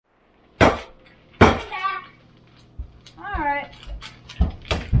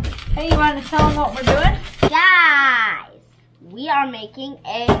Hey, you want to tell them what we're doing? Guys, we are making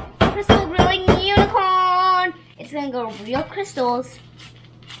a crystal grilling unicorn. It's gonna go real crystals.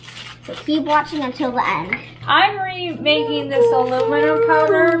 So keep watching until the end. I'm remaking this aluminum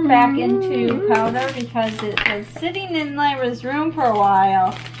powder back into powder because it was sitting in Lyra's room for a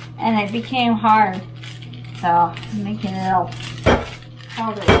while and it became hard. So I'm making it all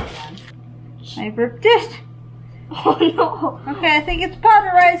powder again. I ripped it. Oh no. Okay, I think it's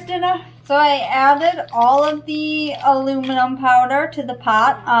powderized enough. So I added all of the aluminum powder to the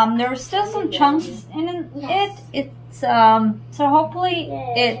pot. There were still some chunks in it. So hopefully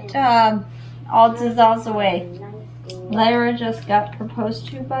it all dissolves away. Lyra just got proposed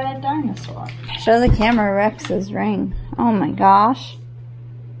to by a dinosaur. Show the camera Rex's ring. Oh my gosh.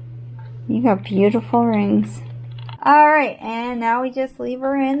 You got beautiful rings. Alright, and now we just leave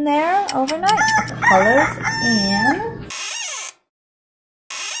her in there overnight. The colors in.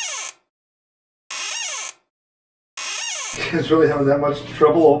 You guys really having that much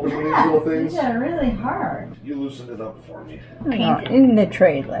trouble opening these little things? Yeah, really hard. You loosened it up for me. No, in the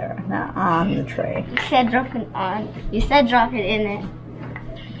tray, Lyra, not on the tray. You said drop it on. You said drop it in it.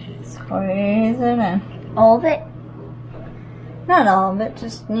 Squeeze it in. All of it? Not all of it,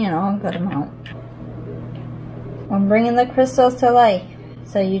 just, you know, a good amount. I'm bringing the crystals to life,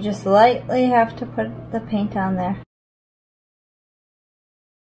 so you just lightly have to put the paint on there.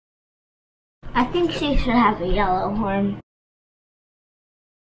 I think she should have a yellow horn.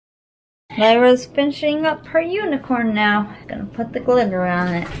 Lyra's finishing up her unicorn now. Gonna put the glitter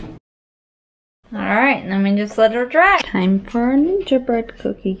on it. Alright, then we just let her dry. Time for gingerbread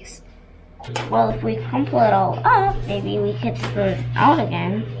cookies. Well, if we crumple it all up, maybe we could spread it out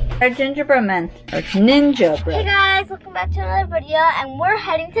again. Our gingerbread men, or ninja Hey bread. guys, welcome back to another video, and we're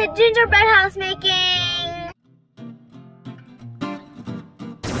heading to gingerbread house making.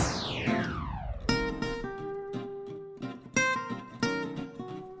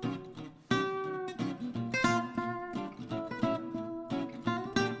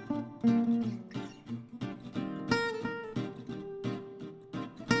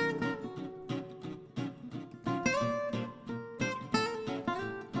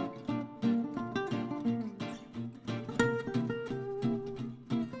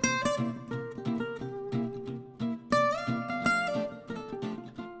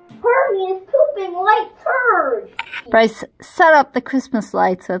 Hermie is pooping like turds. Bryce set up the Christmas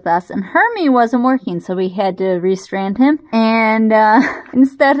lights with us, and Hermie wasn't working, so we had to restrand him. And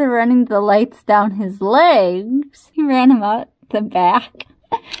instead of running the lights down his legs, he ran them out the back.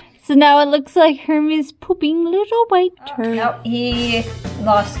 So now it looks like Hermie's pooping little white turds. No, he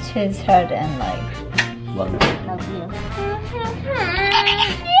lost his head and leg. Love it. Love you.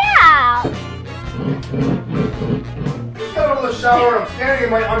 Yeah. Just got out of the shower. I'm standing in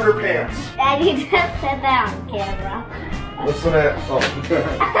my underpants. Daddy just said that on camera. Listen at. Oh,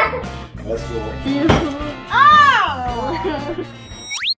 that's cool. Oh!